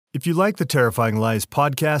If you like the Terrifying Lies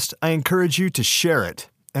podcast, I encourage you to share it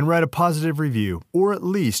and write a positive review, or at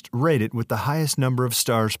least rate it with the highest number of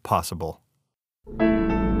stars possible. The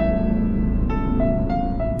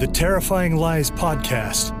Terrifying Lies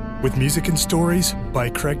podcast, with music and stories by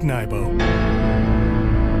Craig Nybo.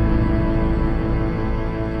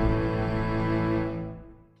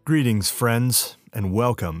 Greetings, friends, and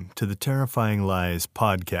welcome to the Terrifying Lies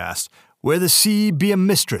podcast, where the sea be a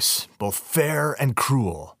mistress, both fair and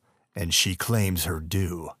cruel, and she claims her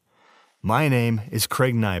due. My name is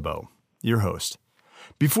Craig Nybo, your host.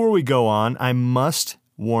 Before we go on, I must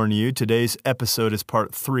warn you, today's episode is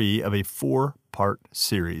part 3 of a 4-part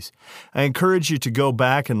series. I encourage you to go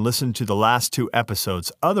back and listen to the last 2 episodes.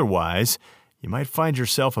 Otherwise, you might find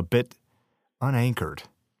yourself a bit unanchored.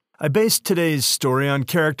 I based today's story on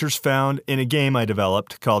characters found in a game I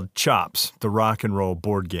developed called Chops, the rock and roll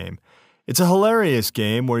board game. It's a hilarious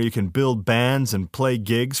game where you can build bands and play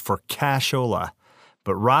gigs for cashola.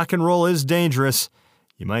 But rock and roll is dangerous.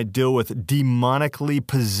 You might deal with demonically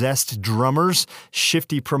possessed drummers,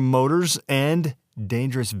 shifty promoters, and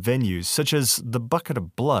dangerous venues, such as the Bucket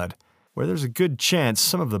of Blood, where there's a good chance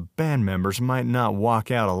some of the band members might not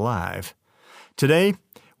walk out alive. Today,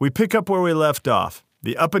 we pick up where we left off.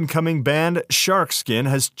 The up-and-coming band Sharkskin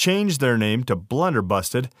has changed their name to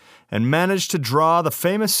Blunderbusted and managed to draw the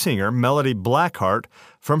famous singer Melody Blackheart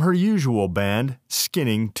from her usual band,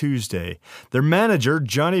 Skinning Tuesday. Their manager,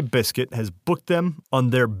 Johnny Biscuit, has booked them on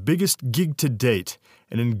their biggest gig to date,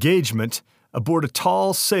 an engagement aboard a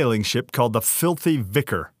tall sailing ship called the Filthy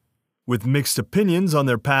Vicar. With mixed opinions on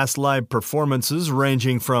their past live performances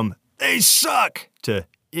ranging from, "They suck!" to,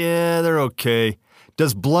 "Yeah, they're okay."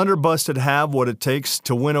 Does Blunderbusted have what it takes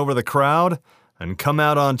to win over the crowd and come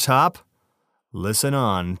out on top? Listen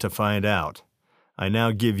on to find out. I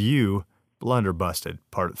now give you Blunderbusted,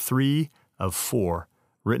 part 3 of 4,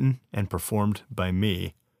 written and performed by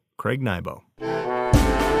me, Craig Nybo.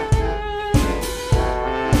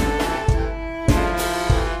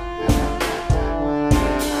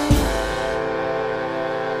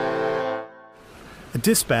 A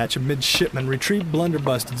dispatch of midshipmen retrieved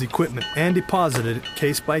Blunderbusted's equipment and deposited it,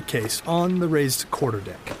 case by case, on the raised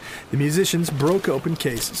quarterdeck. The musicians broke open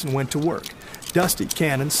cases and went to work. Dusty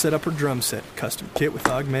Cannon set up her drum set, custom kit with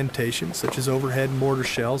augmentation, such as overhead mortar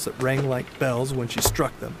shells that rang like bells when she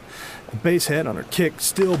struck them. The bass head on her kick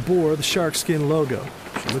still bore the sharkskin logo.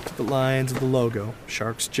 She looked at the lines of the logo,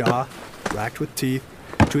 shark's jaw, racked with teeth,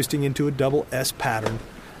 twisting into a double S pattern.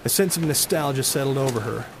 A sense of nostalgia settled over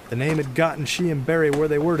her. The name had gotten she and Barry where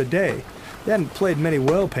they were today. They hadn't played many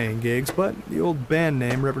well-paying gigs, but the old band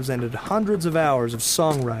name represented hundreds of hours of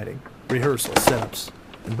songwriting, rehearsal setups,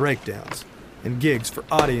 and breakdowns, and gigs for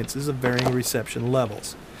audiences of varying reception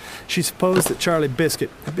levels. She supposed that Charlie Biscuit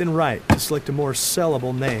had been right to select a more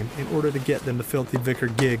sellable name in order to get them the Filthy Vicar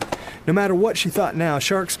gig. No matter what she thought now,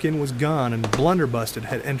 Sharkskin was gone and Blunderbusted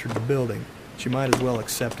had entered the building. She might as well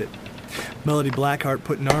accept it. Melody Blackheart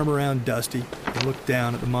put an arm around Dusty and looked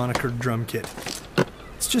down at the monikered drum kit.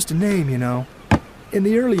 "It's just a name, you know. In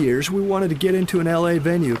the early years, we wanted to get into an LA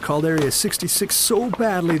venue called Area 66 so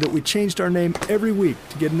badly that we changed our name every week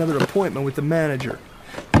to get another appointment with the manager.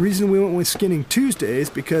 The reason we went with Skinning Tuesday is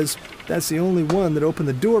because that's the only one that opened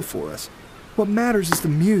the door for us. What matters is the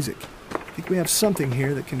music. I think we have something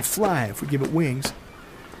here that can fly if we give it wings."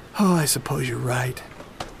 "Oh, I suppose you're right."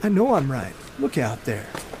 "I know I'm right. Look out there."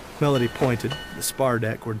 Melody pointed to the spar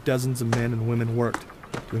deck where dozens of men and women worked,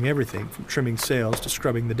 doing everything from trimming sails to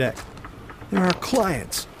scrubbing the deck. "They're our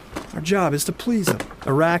clients. Our job is to please them."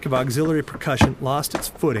 A rack of auxiliary percussion lost its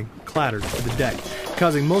footing, clattered to the deck,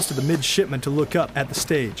 causing most of the midshipmen to look up at the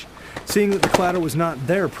stage. Seeing that the clatter was not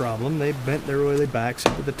their problem, they bent their oily backs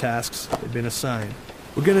into the tasks they'd been assigned.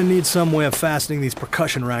 "We're going to need some way of fastening these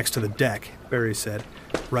percussion racks to the deck," Barry said,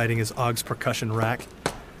 righting his augs percussion rack.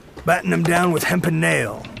 "Batten them down with hempen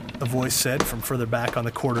nail," a voice said from further back on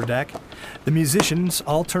the quarterdeck. The musicians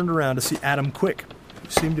all turned around to see Adam Quick, who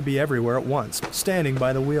seemed to be everywhere at once, standing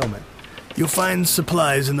by the wheelman. "You'll find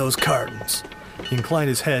supplies in those cartons." He inclined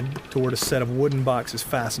his head toward a set of wooden boxes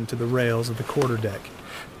fastened to the rails of the quarterdeck.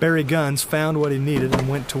 Barry Guns found what he needed and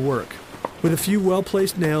went to work. With a few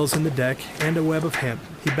well-placed nails in the deck and a web of hemp,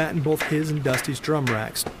 he battened both his and Dusty's drum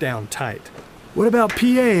racks down tight. "What about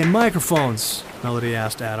PA and microphones?" Melody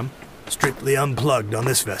asked Adam. "Strictly unplugged on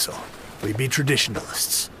this vessel. We be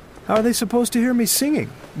traditionalists." "How are they supposed to hear me singing?"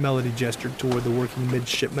 Melody gestured toward the working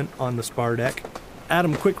midshipman on the spar deck.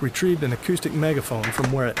 Adam Quick retrieved an acoustic megaphone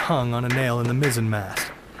from where it hung on a nail in the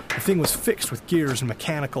mizzenmast. The thing was fixed with gears and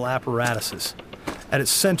mechanical apparatuses. At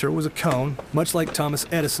its center was a cone, much like Thomas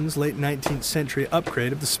Edison's late 19th century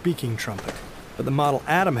upgrade of the speaking trumpet. but the model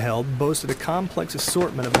Adam held boasted a complex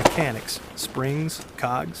assortment of mechanics, springs,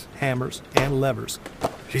 cogs, hammers, and levers.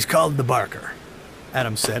 "She's called the Barker,"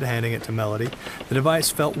 Adam said, handing it to Melody. The device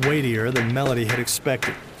felt weightier than Melody had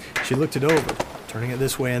expected. She looked it over, turning it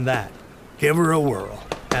this way and that. "Give her a whirl,"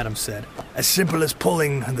 Adam said. "As simple as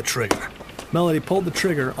pulling the trigger." Melody pulled the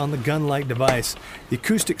trigger on the gun-like device. The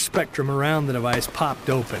acoustic spectrum around the device popped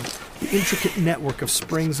open. The intricate network of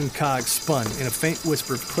springs and cogs spun in a faint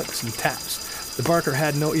whisper of clicks and taps. The Barker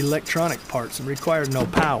had no electronic parts and required no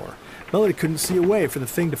power. Melody couldn't see a way for the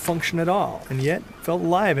thing to function at all, and yet felt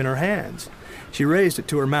alive in her hands. She raised it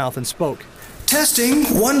to her mouth and spoke. "Testing,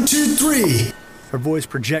 1, 2, 3. Her voice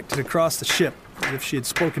projected across the ship, as if she had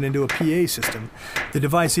spoken into a PA system. The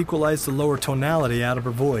device equalized the lower tonality out of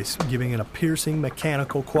her voice, giving it a piercing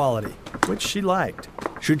mechanical quality, which she liked.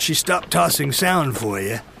 "Should she stop tossing sound for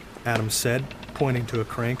you?" Adam said, pointing to a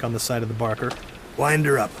crank on the side of the Barker. "Wind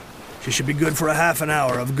her up. She should be good for a half an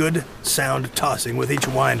hour of good sound tossing with each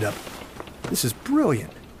wind-up." "This is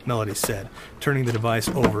brilliant," Melody said, turning the device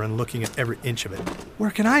over and looking at every inch of it. "Where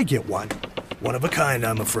can I get one?" "One of a kind,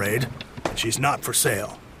 I'm afraid. And she's not for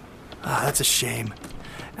sale." "Ah, that's a shame."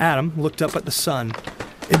 Adam looked up at the sun.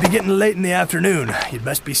 "It'd be getting late in the afternoon. You'd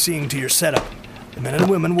best be seeing to your setup. The men and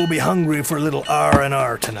women will be hungry for a little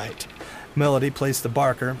R&R tonight." Melody placed the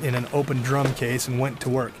Barker in an open drum case and went to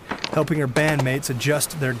work, helping her bandmates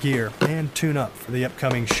adjust their gear and tune up for the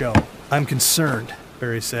upcoming show. "I'm concerned,"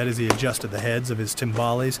 Barry said as he adjusted the heads of his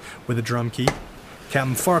timbales with a drum key.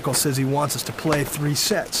 "Captain Farkle says he wants us to play 3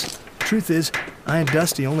 sets. Truth is, I and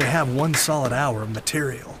Dusty only have 1 solid hour of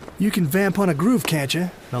material." "You can vamp on a groove, can't you?"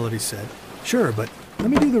 Melody said. "Sure, but let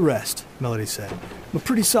me do the rest," Melody said. "I'm a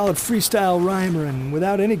pretty solid freestyle rhymer, and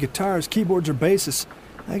without any guitars, keyboards, or basses,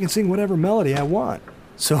 I can sing whatever melody I want."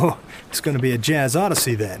 "So, it's going to be a jazz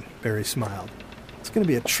odyssey then," Barry smiled. "It's going to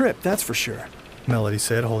be a trip, that's for sure," Melody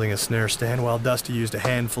said, holding a snare stand while Dusty used a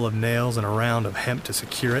handful of nails and a round of hemp to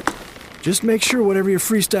secure it. "Just make sure whatever you're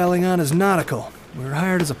freestyling on is nautical. We're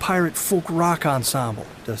hired as a pirate folk rock ensemble,"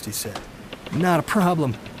 Dusty said. "Not a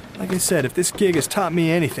problem. Like I said, if this gig has taught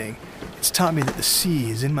me anything, it's taught me that the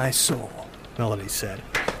sea is in my soul," Melody said.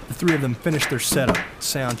 The 3 of them finished their setup,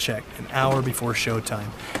 sound check, an hour before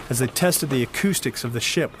showtime. As they tested the acoustics of the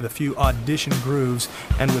ship with a few audition grooves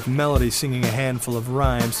and with Melody singing a handful of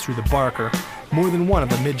rhymes through the Barker, more than one of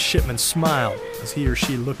the midshipmen smiled as he or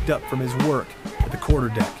she looked up from his work at the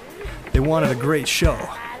quarterdeck. They wanted a great show.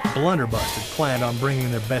 Blunderbusted planned on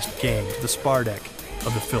bringing their best game to the spar deck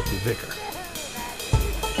of the Filthy Vicar.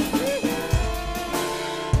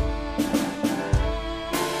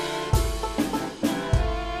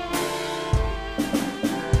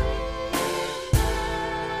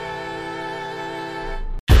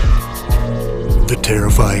 The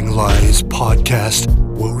Terrifying Lies podcast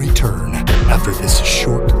will return after this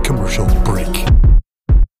short commercial break.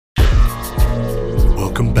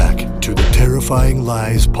 Welcome back to the Terrifying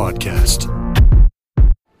Lies podcast.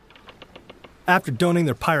 After donning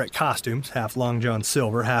their pirate costumes, half Long John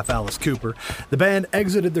Silver, half Alice Cooper, the band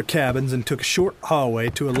exited their cabins and took a short hallway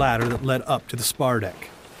to a ladder that led up to the spar deck.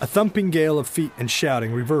 A thumping gale of feet and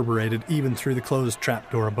shouting reverberated even through the closed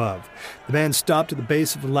trapdoor above. The band stopped at the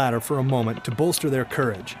base of the ladder for a moment to bolster their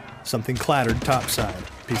courage. Something clattered topside,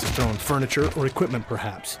 a piece of thrown furniture or equipment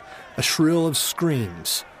perhaps. A shrill of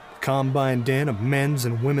screams, the combined din of men's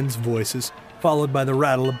and women's voices, followed by the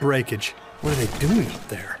rattle of breakage. "What are they doing up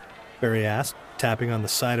there?" Barry asked, tapping on the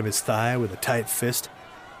side of his thigh with a tight fist.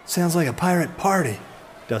 "Sounds like a pirate party,"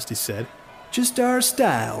 Dusty said. "Just our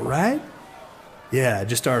style, right?" "Yeah,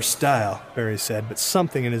 just our style," Barry said, but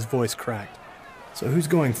something in his voice cracked. "So who's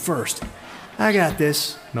going first?" "I got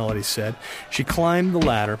this," Melody said. She climbed the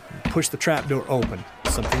ladder and pushed the trapdoor open.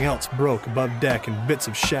 Something else broke above deck and bits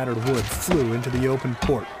of shattered wood flew into the open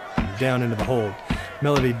port and down into the hold.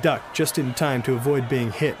 Melody ducked just in time to avoid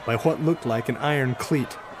being hit by what looked like an iron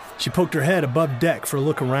cleat. She poked her head above deck for a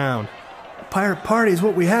look around. "A pirate party is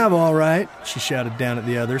what we have, all right," she shouted down at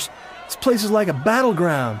the others. "This place is like a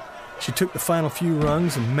battleground." She took the final few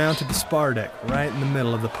rungs and mounted the spar deck right in the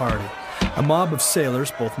middle of the party. A mob of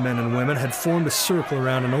sailors, both men and women, had formed a circle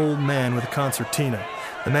around an old man with a concertina.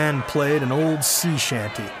 The man played an old sea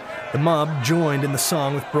shanty. The mob joined in the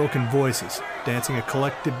song with broken voices, dancing a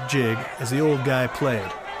collective jig as the old guy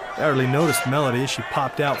played. They hardly noticed Melody as she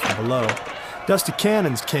popped out from below. Dusty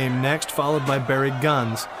cannons came next, followed by buried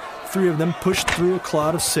guns. 3 of them pushed through a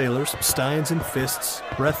clod of sailors, steins and fists,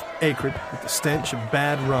 breath acrid with the stench of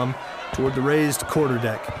bad rum, toward the raised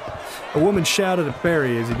quarterdeck. A woman shouted at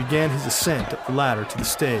Barry as he began his ascent up the ladder to the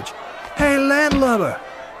stage. "Hey, landlubber!"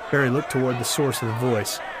 Barry looked toward the source of the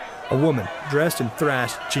voice. A woman, dressed in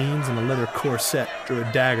thrashed jeans and a leather corset, drew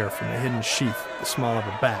a dagger from the hidden sheath at the small of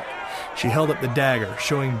her back. She held up the dagger,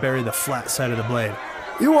 showing Barry the flat side of the blade.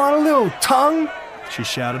 "You want a little tongue?" she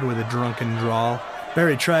shouted with a drunken drawl.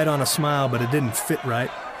 Barry tried on a smile, but it didn't fit right.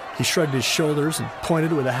 He shrugged his shoulders and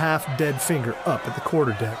pointed with a half-dead finger up at the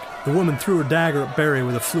quarterdeck. The woman threw her dagger at Barry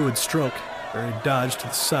with a fluid stroke. Barry dodged to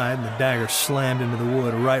the side, and the dagger slammed into the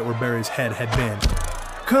wood right where Barry's head had been.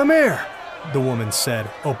 "Come here," the woman said,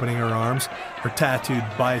 opening her arms. Her tattooed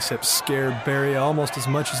biceps scared Barry almost as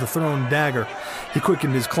much as the thrown dagger. He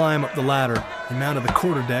quickened his climb up the ladder. He mounted the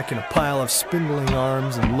quarterdeck in a pile of spindling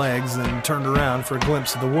arms and legs, then turned around for a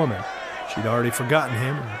glimpse of the woman. She'd already forgotten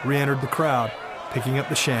him and re-entered the crowd, picking up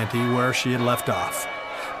the shanty where she had left off.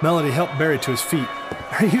 Melody helped Barry to his feet.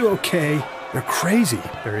 "Are you okay?" "They're crazy,"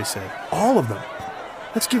 Barry said. "All of them."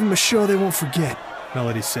 "Let's give them a show they won't forget,"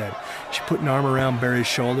 Melody said. She put an arm around Barry's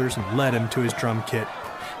shoulders and led him to his drum kit.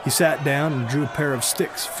 He sat down and drew a pair of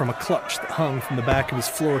sticks from a clutch that hung from the back of his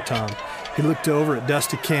floor tom. He looked over at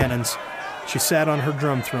Dusty Cannons. She sat on her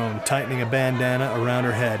drum throne, tightening a bandana around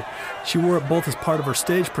her head. She wore it both as part of her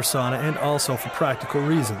stage persona and also for practical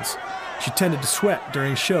reasons. She tended to sweat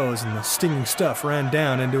during shows, and the stinging stuff ran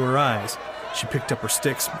down into her eyes. She picked up her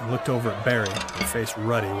sticks and looked over at Barry, her face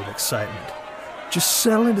ruddy with excitement. "Just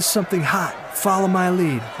settle into something hot. Follow my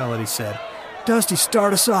lead," Melody said. "Dusty,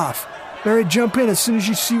 start us off. Barry, jump in as soon as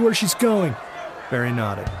you see where she's going." Barry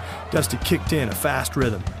nodded. Dusty kicked in a fast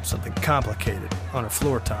rhythm, something complicated, on her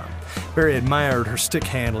floor tom. Barry admired her stick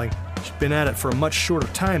handling. She'd been at it for a much shorter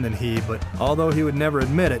time than he, but although he would never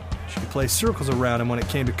admit it, she could play circles around him when it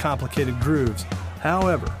came to complicated grooves.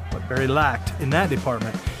 However, what Barry lacked in that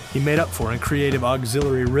department, he made up for in creative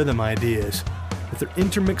auxiliary rhythm ideas. With their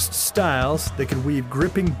intermixed styles, they could weave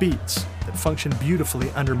gripping beats that functioned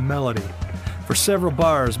beautifully under melody. For several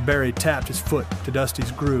bars, Barry tapped his foot to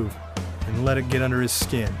Dusty's groove and let it get under his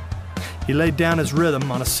skin. He laid down his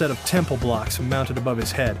rhythm on a set of temple blocks mounted above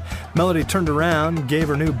his head. Melody turned around and gave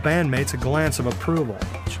her new bandmates a glance of approval.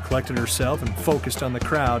 She collected herself and focused on the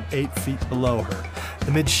crowd 8 feet below her.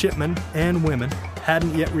 The midshipmen and women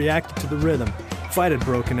hadn't yet reacted to the rhythm. A fight had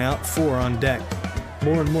broken out, 4 on deck.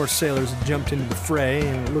 More and more sailors had jumped into the fray,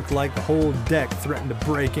 and it looked like the whole deck threatened to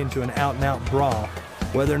break into an out-and-out brawl.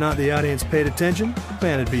 Whether or not the audience paid attention, the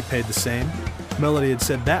band would be paid the same. Melody had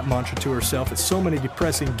said that mantra to herself at so many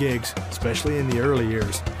depressing gigs, especially in the early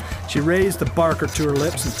years. She raised the barker to her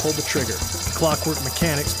lips and pulled the trigger. The clockwork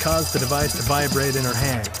mechanics caused the device to vibrate in her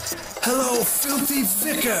hand. "Hello, filthy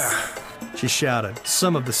vicar!" she shouted.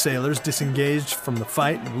 Some of the sailors disengaged from the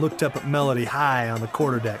fight and looked up at Melody high on the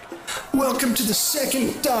quarterdeck. "Welcome to the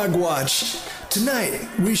second dog watch. Tonight,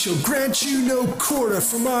 we shall grant you no quarter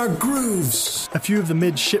from our grooves." A few of the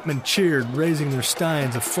midshipmen cheered, raising their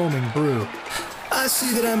steins of foaming brew. "I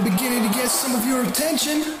see that I'm beginning to get some of your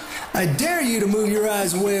attention. I dare you to move your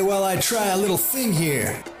eyes away while I try a little thing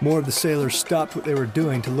here." More of the sailors stopped what they were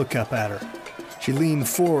doing to look up at her. She leaned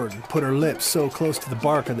forward and put her lips so close to the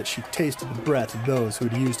barker that she tasted the breath of those who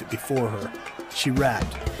had used it before her. She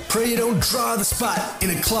rapped, "Pray you don't draw the spot in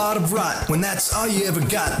a clod of rot. When that's all you ever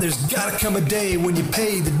got, there's gotta come a day when you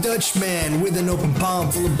pay the Dutchman with an open palm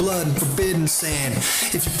full of blood and forbidden sand.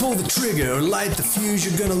 If you pull the trigger or light the fuse,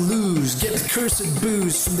 you're gonna lose. Get the cursed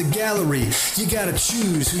booze from the gallery. You gotta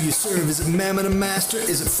choose who you serve. Is it mammon or master?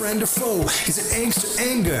 Is it friend or foe? Is it angst or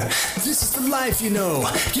anger? This is the life, you know.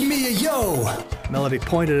 Give me a yo." Melody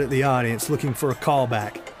pointed at the audience, looking for a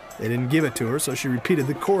callback. They didn't give it to her, so she repeated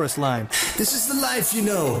the chorus line. "This is the life, you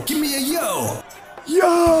know. Give me a yo!"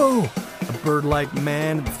 "Yo!" A bird-like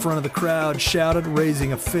man at the front of the crowd shouted,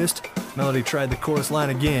 raising a fist. Melody tried the chorus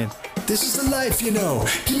line again. "This is the life, you know.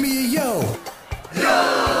 Give me a yo!"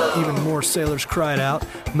 Yo! Even more sailors cried out.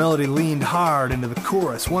 Melody leaned hard into the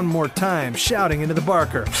chorus one more time, shouting into the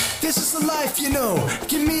barker. "This is the life, you know.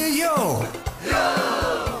 Give me a yo!"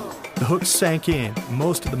 Yo! The hooks sank in.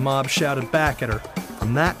 Most of the mob shouted back at her.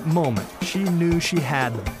 From that moment, she knew she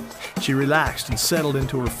had them. She relaxed and settled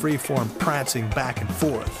into her free-form prancing back and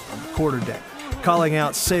forth on the quarterdeck, calling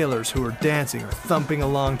out sailors who were dancing or thumping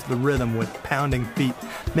along to the rhythm with pounding feet,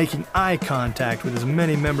 making eye contact with as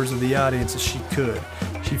many members of the audience as she could.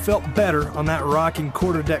 She felt better on that rocking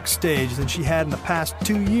quarterdeck stage than she had in the past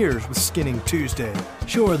 2 years with Skinning Tuesday.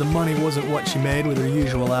 Sure, the money wasn't what she made with her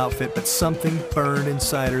usual outfit, but something burned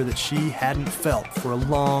inside her that she hadn't felt for a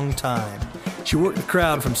long time. She worked the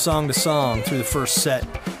crowd from song to song through the first set.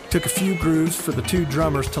 Took a few grooves for the 2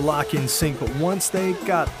 drummers to lock in sync, but once they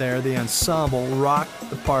got there, the ensemble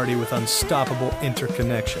rocked the party with unstoppable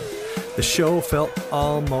interconnection. The show felt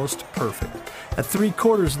almost perfect. At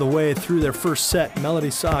 3/4 of the way through their first set, Melody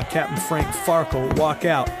saw Captain Frank Farkle walk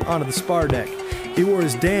out onto the spar deck. He wore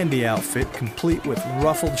his dandy outfit, complete with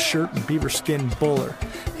ruffled shirt and beaver-skin bowler.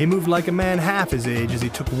 He moved like a man half his age as he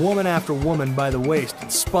took woman after woman by the waist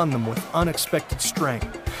and spun them with unexpected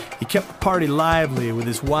strength. He kept the party lively with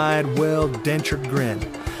his wide, well-dentured grin.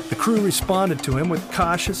 The crew responded to him with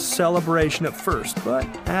cautious celebration at first, but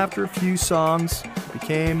after a few songs, it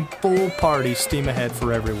became full party steam ahead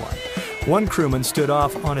for everyone. One crewman stood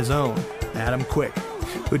off on his own, Adam Quick,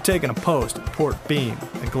 who had taken a post at the port beam,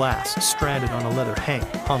 a glass stranded on a leather hank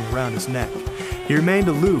hung around his neck. He remained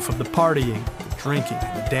aloof of the partying, the drinking,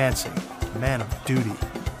 and the dancing, a man of duty,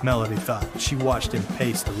 Melody thought as she watched him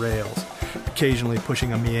pace the rails, occasionally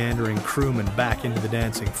pushing a meandering crewman back into the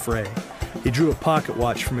dancing fray. He drew a pocket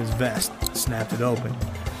watch from his vest, snapped it open.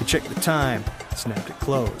 He checked the time, snapped it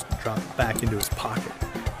closed, and dropped it back into his pocket.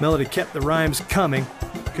 Melody kept the rhymes coming,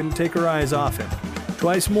 couldn't take her eyes off him.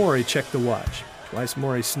 Twice more he checked the watch. Twice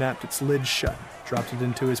more he snapped its lid shut, dropped it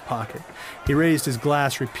into his pocket. He raised his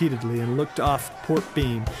glass repeatedly and looked off the port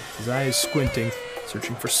beam, his eyes squinting,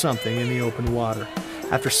 searching for something in the open water.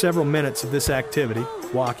 After several minutes of this activity,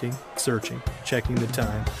 walking, searching, checking the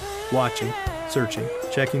time, watching, searching,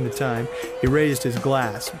 checking the time, he raised his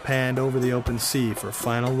glass and panned over the open sea for a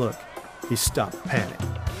final look. He stopped panning.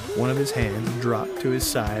 One of his hands dropped to his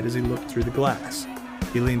side as he looked through the glass.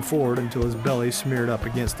 He leaned forward until his belly smeared up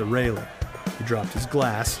against the railing. He dropped his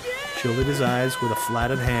glass, shielded his eyes with a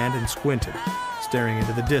flattened hand, and squinted, staring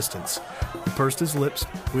into the distance. He pursed his lips,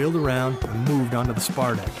 wheeled around, and moved onto the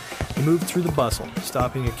spar deck. He moved through the bustle,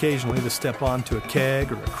 stopping occasionally to step onto a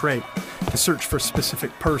keg or a crate to search for a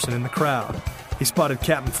specific person in the crowd. He spotted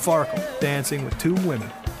Captain Farkle dancing with two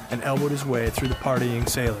women and elbowed his way through the partying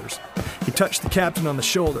sailors. He touched the captain on the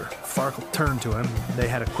shoulder. Farkle turned to him, and they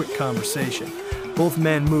had a quick conversation. Both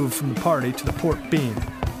men moved from the party to the port beam.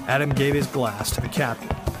 Adam gave his glass to the captain.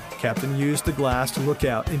 The captain used the glass to look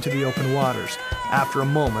out into the open waters. After a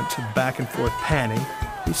moment of back and forth panning,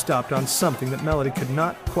 he stopped on something that Melody could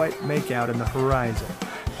not quite make out in the horizon.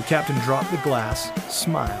 The captain dropped the glass,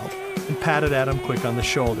 smiled, and patted Adam Quick on the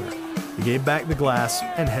shoulder. He gave back the glass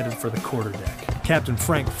and headed for the quarterdeck. Captain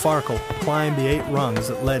Frank Farkle climbed the 8 rungs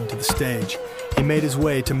that led to the stage. He made his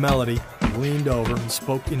way to Melody, leaned over, and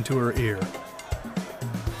spoke into her ear.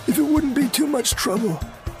 If it wouldn't be too much trouble,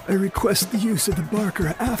 I request the use of the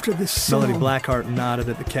barker after this song. Melody Blackheart nodded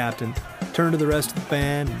at the captain, turned to the rest of the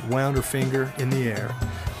band, and wound her finger in the air.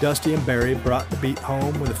 Dusty and Barry brought the beat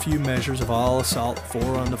home with a few measures of All Assault 4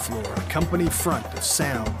 on the floor, a company front of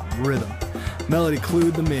sound and rhythm. Melody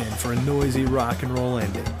clued them in for a noisy rock and roll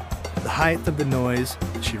ending. At the height of the noise,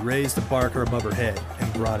 she raised the barker above her head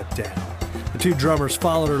and brought it down. The 2 drummers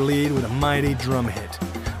followed her lead with a mighty drum hit.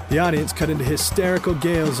 The audience cut into hysterical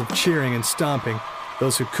gales of cheering and stomping.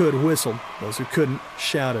 Those who could whistled, those who couldn't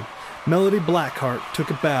shouted. Melody Blackheart took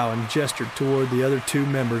a bow and gestured toward the other 2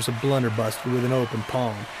 members of Blunderbusted with an open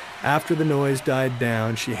palm. After the noise died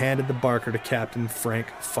down, she handed the barker to Captain Frank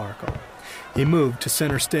Farkle. He moved to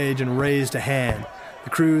center stage and raised a hand. The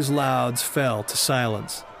crew's louds fell to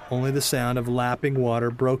silence. Only the sound of lapping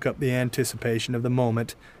water broke up the anticipation of the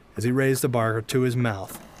moment as he raised the barker to his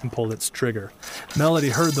mouth and pulled its trigger. Melody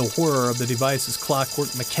heard the whir of the device's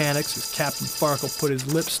clockwork mechanics as Captain Farkle put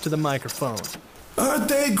his lips to the microphone. Aren't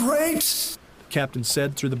they great? The captain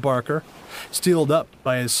said through the barker. Steeled up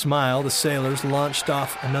by his smile, the sailors launched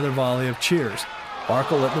off another volley of cheers.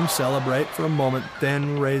 Farkle let them celebrate for a moment,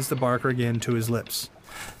 then raised the barker again to his lips.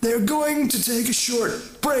 They're going to take a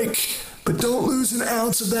short break, but don't lose an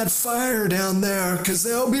ounce of that fire down there, because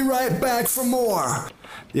they'll be right back for more.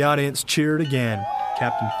 The audience cheered again.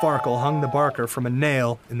 Captain Farkle hung the barker from a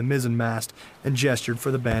nail in the mizzenmast and gestured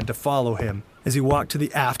for the band to follow him as he walked to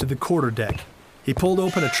the aft of the quarterdeck. He pulled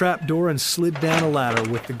open a trap door and slid down a ladder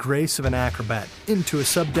with the grace of an acrobat into a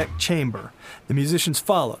subdeck chamber. The musicians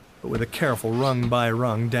followed, but with a careful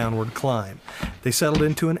rung-by-rung downward climb. They settled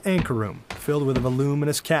into an anchor room filled with a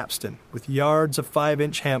voluminous capstan, with yards of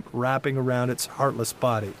 5-inch hemp wrapping around its heartless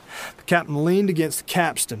body. The captain leaned against the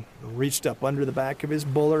capstan and reached up under the back of his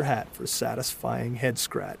bowler hat for a satisfying head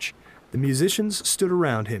scratch. The musicians stood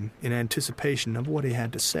around him in anticipation of what he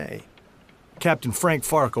had to say. Captain Frank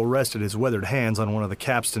Farkle rested his weathered hands on one of the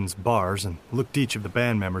capstan's bars and looked each of the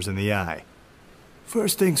band members in the eye.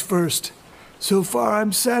 First things first. So far,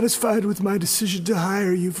 I'm satisfied with my decision to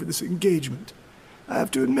hire you for this engagement. I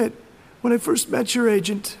have to admit, when I first met your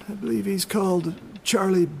agent, I believe he's called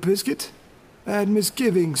Charlie Biscuit, I had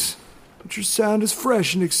misgivings, but your sound is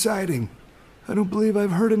fresh and exciting. I don't believe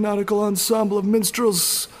I've heard a nautical ensemble of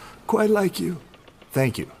minstrels quite like you.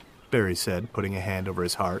 Thank you, Barry said, putting a hand over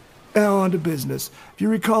his heart. Now on to business. If you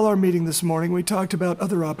recall our meeting this morning, we talked about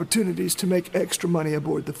other opportunities to make extra money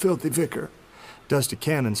aboard the Filthy Vicar. Dusty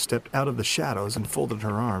Cannon stepped out of the shadows and folded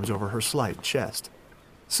her arms over her slight chest.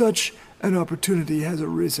 Such an opportunity has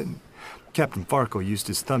arisen. Captain Farkle used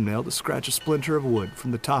his thumbnail to scratch a splinter of wood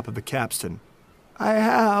from the top of the capstan. I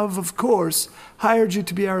have, of course, hired you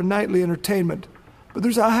to be our nightly entertainment, but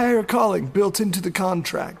there's a higher calling built into the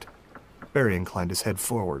contract. Barry inclined his head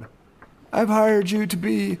forward. I've hired you to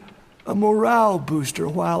be a morale booster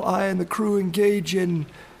while I and the crew engage in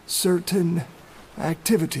certain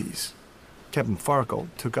activities. Captain Farkle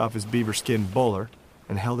took off his beaver skin bowler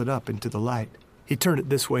and held it up into the light. He turned it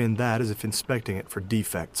this way and that as if inspecting it for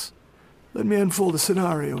defects. Let me unfold a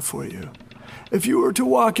scenario for you. If you were to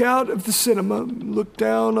walk out of the cinema, look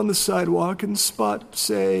down on the sidewalk and spot,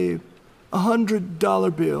 say,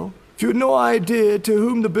 $100 bill, if you had no idea to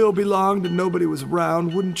whom the bill belonged and nobody was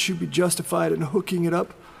around, wouldn't you be justified in hooking it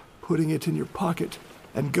up, putting it in your pocket,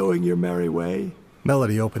 and going your merry way?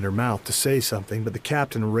 Melody opened her mouth to say something, but the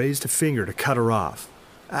captain raised a finger to cut her off.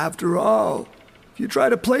 After all, if you try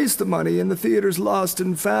to place the money in the theater's lost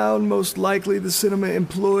and found, most likely the cinema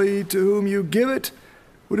employee to whom you give it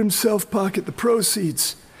would himself pocket the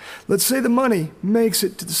proceeds. Let's say the money makes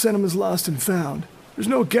it to the cinema's lost and found. There's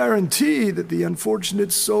no guarantee that the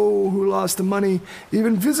unfortunate soul who lost the money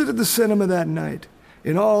even visited the cinema that night.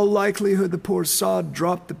 In all likelihood, the poor sod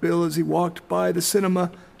dropped the bill as he walked by the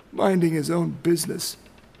cinema, minding his own business.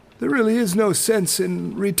 There really is no sense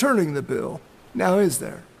in returning the bill, now is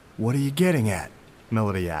there? What are you getting at?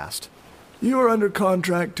 Melody asked. You are under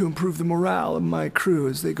contract to improve the morale of my crew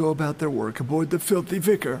as they go about their work aboard the Filthy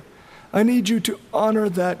Vicar. I need you to honor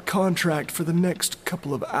that contract for the next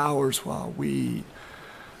couple of hours while we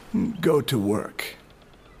go to work.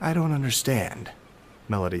 I don't understand,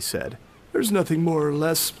 Melody said. There's nothing more or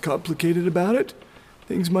less complicated about it.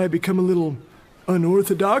 Things might become a little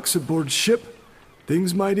unorthodox aboard ship.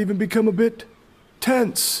 Things might even become a bit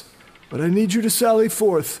tense. But I need you to sally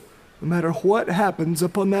forth. No matter what happens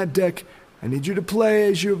up on that deck, I need you to play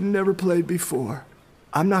as you have never played before.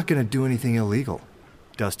 I'm not going to do anything illegal,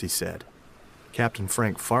 Dusty said. Captain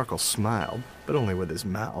Frank Farkle smiled, but only with his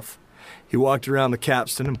mouth. He walked around the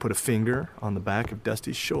capstan and put a finger on the back of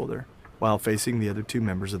Dusty's shoulder while facing the other two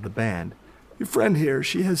members of the band. Your friend here,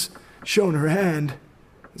 she has shown her hand.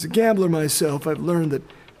 As a gambler myself, I've learned that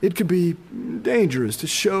it can be dangerous to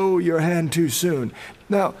show your hand too soon.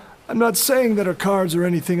 Now, I'm not saying that her cards are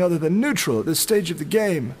anything other than neutral at this stage of the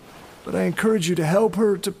game, but I encourage you to help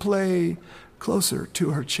her to play closer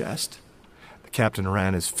to her chest. The captain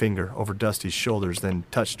ran his finger over Dusty's shoulders, then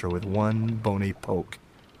touched her with one bony poke,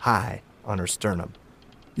 high on her sternum.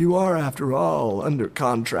 You are, after all, under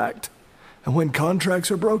contract, and when contracts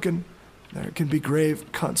are broken, there can be grave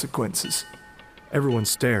consequences. Everyone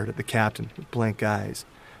stared at the captain with blank eyes.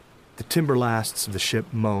 The timber lasts of the ship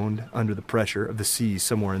moaned under the pressure of the sea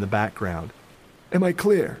somewhere in the background. Am I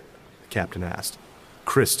clear? The captain asked.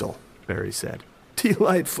 Crystal, Barry said.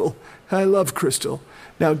 Delightful. I love Crystal.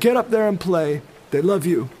 Now get up there and play. They love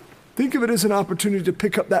you. Think of it as an opportunity to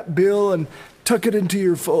pick up that bill and tuck it into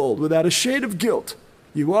your fold without a shade of guilt.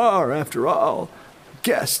 You are, after all,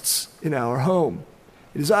 guests in our home.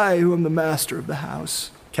 It is I who am the master of the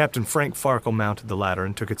house. Captain Frank Farkle mounted the ladder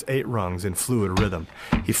and took its 8 rungs in fluid rhythm.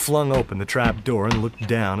 He flung open the trap door and looked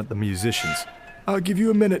down at the musicians. I'll give you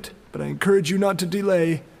a minute, but I encourage you not to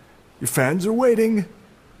delay. Your fans are waiting.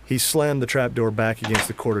 He slammed the trap door back against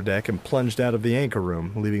the quarterdeck and plunged out of the anchor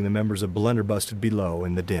room, leaving the members of Blunderbusted below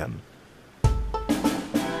in the dim.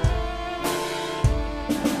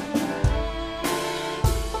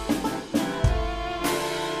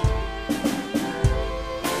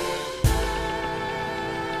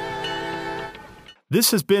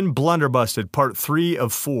 This has been Blunderbusted, Part 3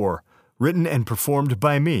 of 4, written and performed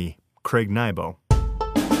by me, Craig Nybo.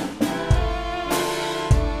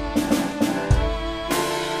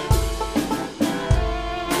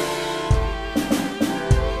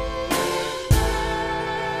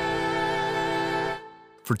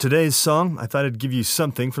 For today's song, I thought I'd give you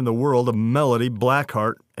something from the world of Melody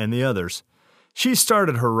Blackheart and the others. She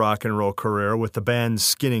started her rock and roll career with the band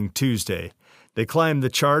Skinning Tuesday. They climbed the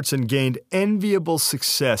charts and gained enviable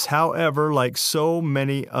success. However, like so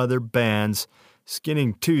many other bands,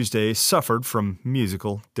 Skinning Tuesday suffered from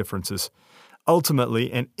musical differences.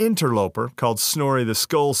 Ultimately, an interloper called Snorri the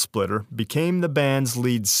Skull Splitter became the band's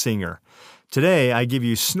lead singer. Today, I give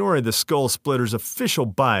you Snorri the Skull Splitter's official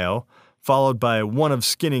bio, followed by one of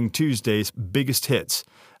Skinning Tuesday's biggest hits,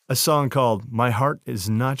 a song called My Heart Is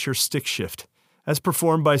Not Your Stick Shift, as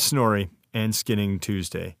performed by Snorri and Skinning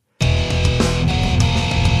Tuesday.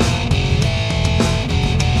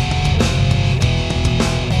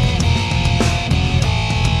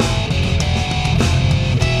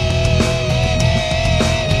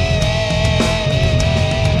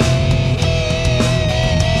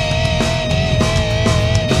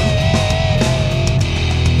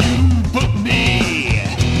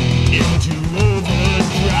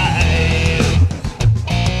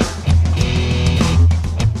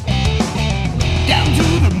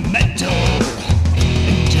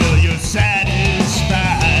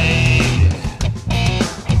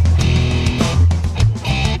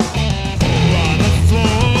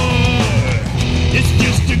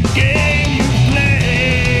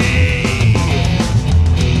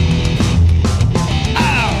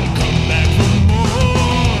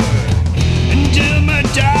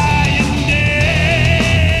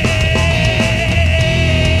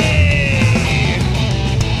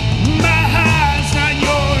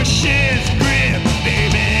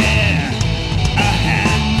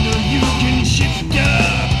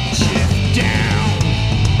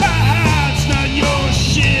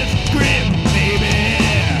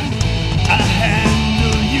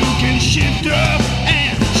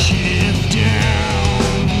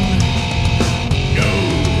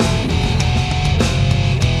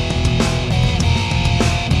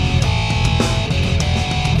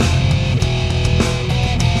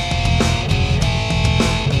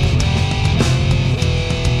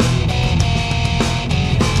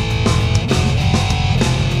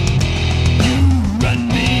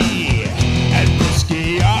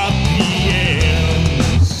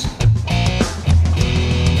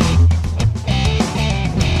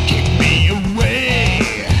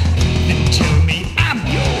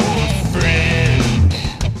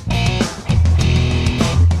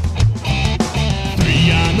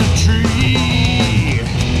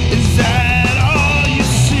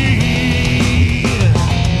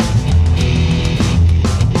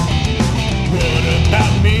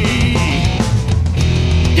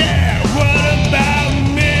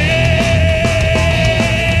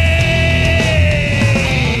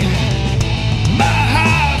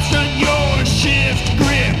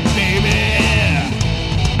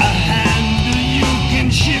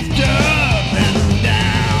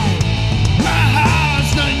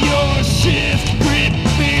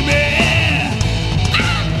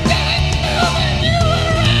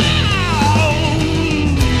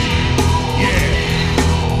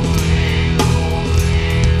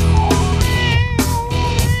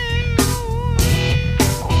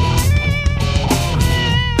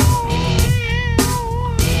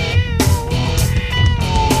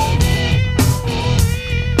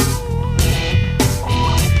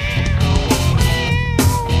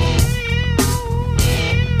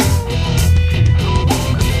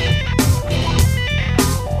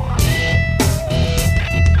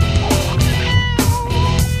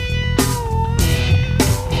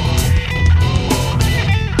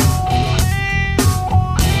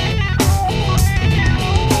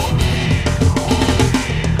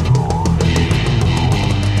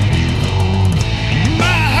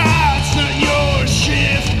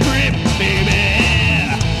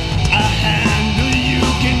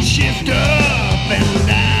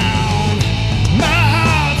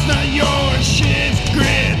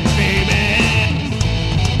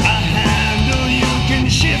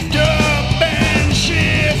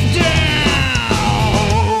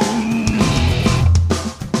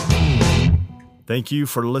 Thank you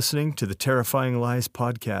for listening to the Terrifying Lies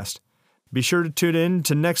podcast. Be sure to tune in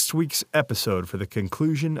to next week's episode for the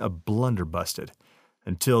conclusion of Blunderbusted.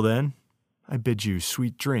 Until then, I bid you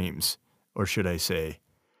sweet dreams, or should I say,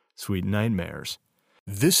 sweet nightmares.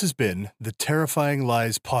 This has been the Terrifying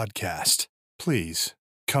Lies podcast. Please,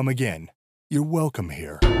 come again. You're welcome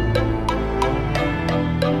here.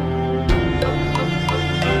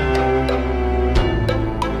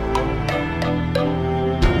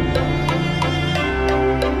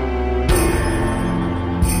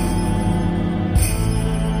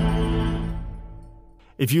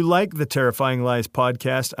 If you like the Terrifying Lies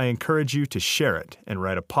podcast, I encourage you to share it and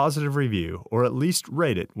write a positive review, or at least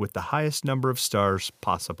rate it with the highest number of stars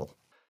possible.